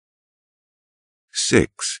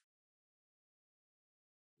6.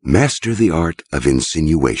 Master the art of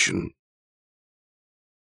insinuation.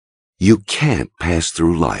 You can't pass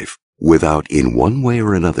through life without in one way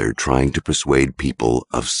or another trying to persuade people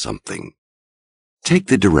of something. Take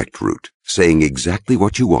the direct route, saying exactly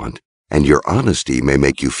what you want, and your honesty may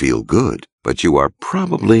make you feel good, but you are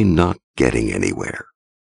probably not getting anywhere.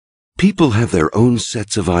 People have their own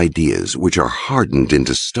sets of ideas which are hardened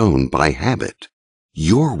into stone by habit.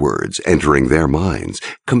 Your words entering their minds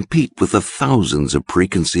compete with the thousands of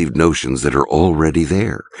preconceived notions that are already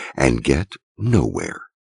there and get nowhere.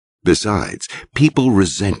 Besides, people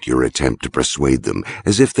resent your attempt to persuade them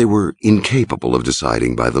as if they were incapable of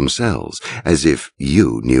deciding by themselves, as if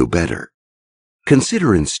you knew better.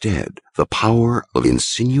 Consider instead the power of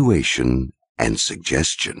insinuation and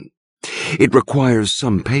suggestion. It requires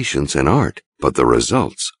some patience and art, but the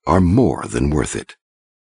results are more than worth it.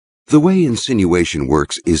 The way insinuation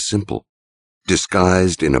works is simple.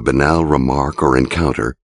 Disguised in a banal remark or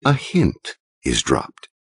encounter, a hint is dropped.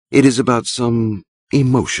 It is about some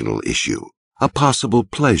emotional issue, a possible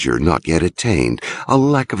pleasure not yet attained, a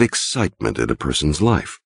lack of excitement in a person's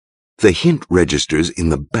life. The hint registers in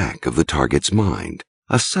the back of the target's mind,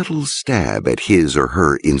 a subtle stab at his or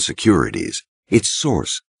her insecurities. Its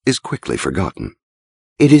source is quickly forgotten.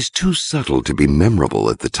 It is too subtle to be memorable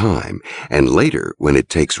at the time, and later, when it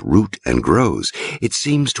takes root and grows, it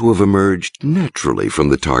seems to have emerged naturally from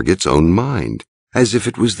the target's own mind, as if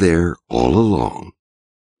it was there all along.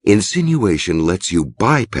 Insinuation lets you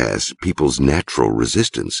bypass people's natural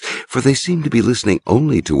resistance, for they seem to be listening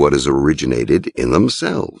only to what has originated in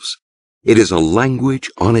themselves. It is a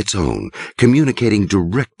language on its own, communicating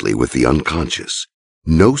directly with the unconscious.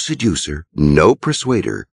 No seducer, no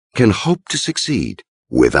persuader can hope to succeed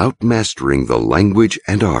without mastering the language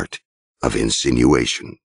and art of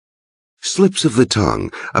insinuation. Slips of the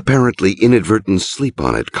tongue, apparently inadvertent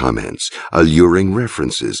sleep-on-it comments, alluring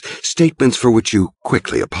references, statements for which you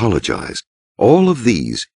quickly apologize, all of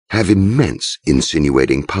these have immense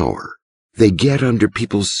insinuating power. They get under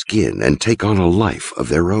people's skin and take on a life of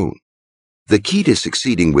their own. The key to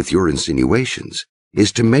succeeding with your insinuations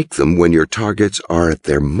is to make them when your targets are at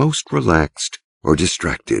their most relaxed or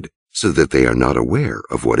distracted, so that they are not aware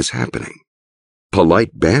of what is happening.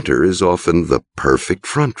 Polite banter is often the perfect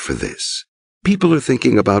front for this. People are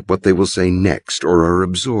thinking about what they will say next or are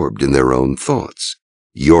absorbed in their own thoughts.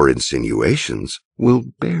 Your insinuations will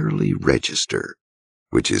barely register,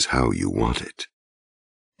 which is how you want it.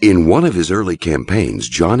 In one of his early campaigns,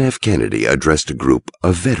 John F. Kennedy addressed a group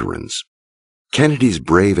of veterans. Kennedy's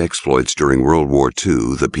brave exploits during World War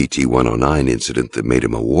II, the PT-109 incident that made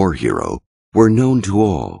him a war hero, were known to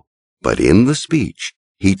all. But in the speech,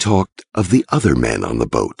 he talked of the other men on the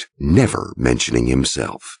boat, never mentioning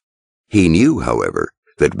himself. He knew, however,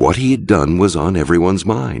 that what he had done was on everyone's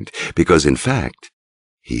mind, because in fact,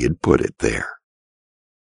 he had put it there.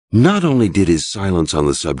 Not only did his silence on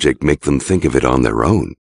the subject make them think of it on their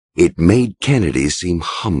own, it made Kennedy seem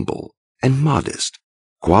humble and modest,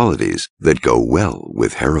 qualities that go well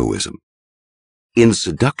with heroism. In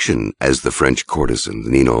seduction, as the French courtesan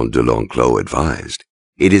Ninon de L'Enclos advised,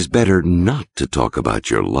 it is better not to talk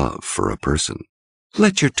about your love for a person.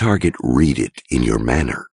 Let your target read it in your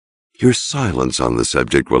manner. Your silence on the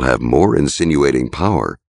subject will have more insinuating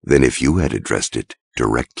power than if you had addressed it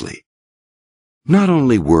directly. Not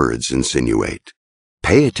only words insinuate.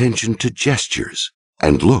 Pay attention to gestures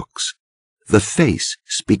and looks. The face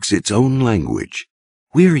speaks its own language.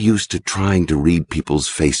 We are used to trying to read people's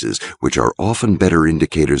faces, which are often better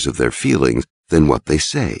indicators of their feelings than what they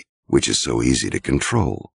say, which is so easy to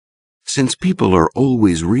control. Since people are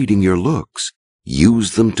always reading your looks,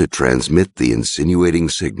 use them to transmit the insinuating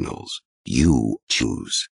signals you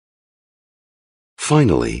choose.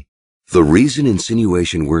 Finally, the reason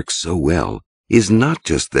insinuation works so well is not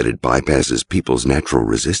just that it bypasses people's natural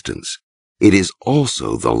resistance. It is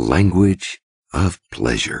also the language of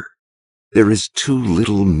pleasure. There is too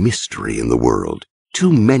little mystery in the world.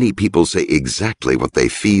 Too many people say exactly what they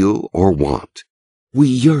feel or want. We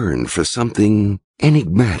yearn for something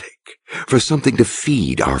enigmatic, for something to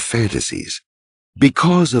feed our fantasies.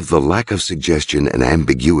 Because of the lack of suggestion and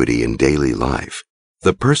ambiguity in daily life,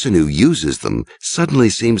 the person who uses them suddenly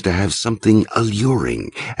seems to have something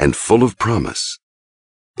alluring and full of promise.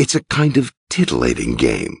 It's a kind of titillating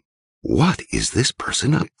game. What is this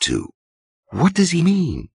person up to? What does he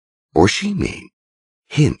mean? Or she mean?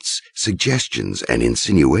 Hints, suggestions, and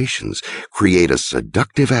insinuations create a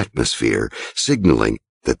seductive atmosphere, signaling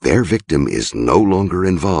that their victim is no longer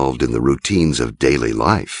involved in the routines of daily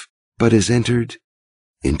life, but has entered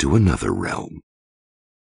into another realm.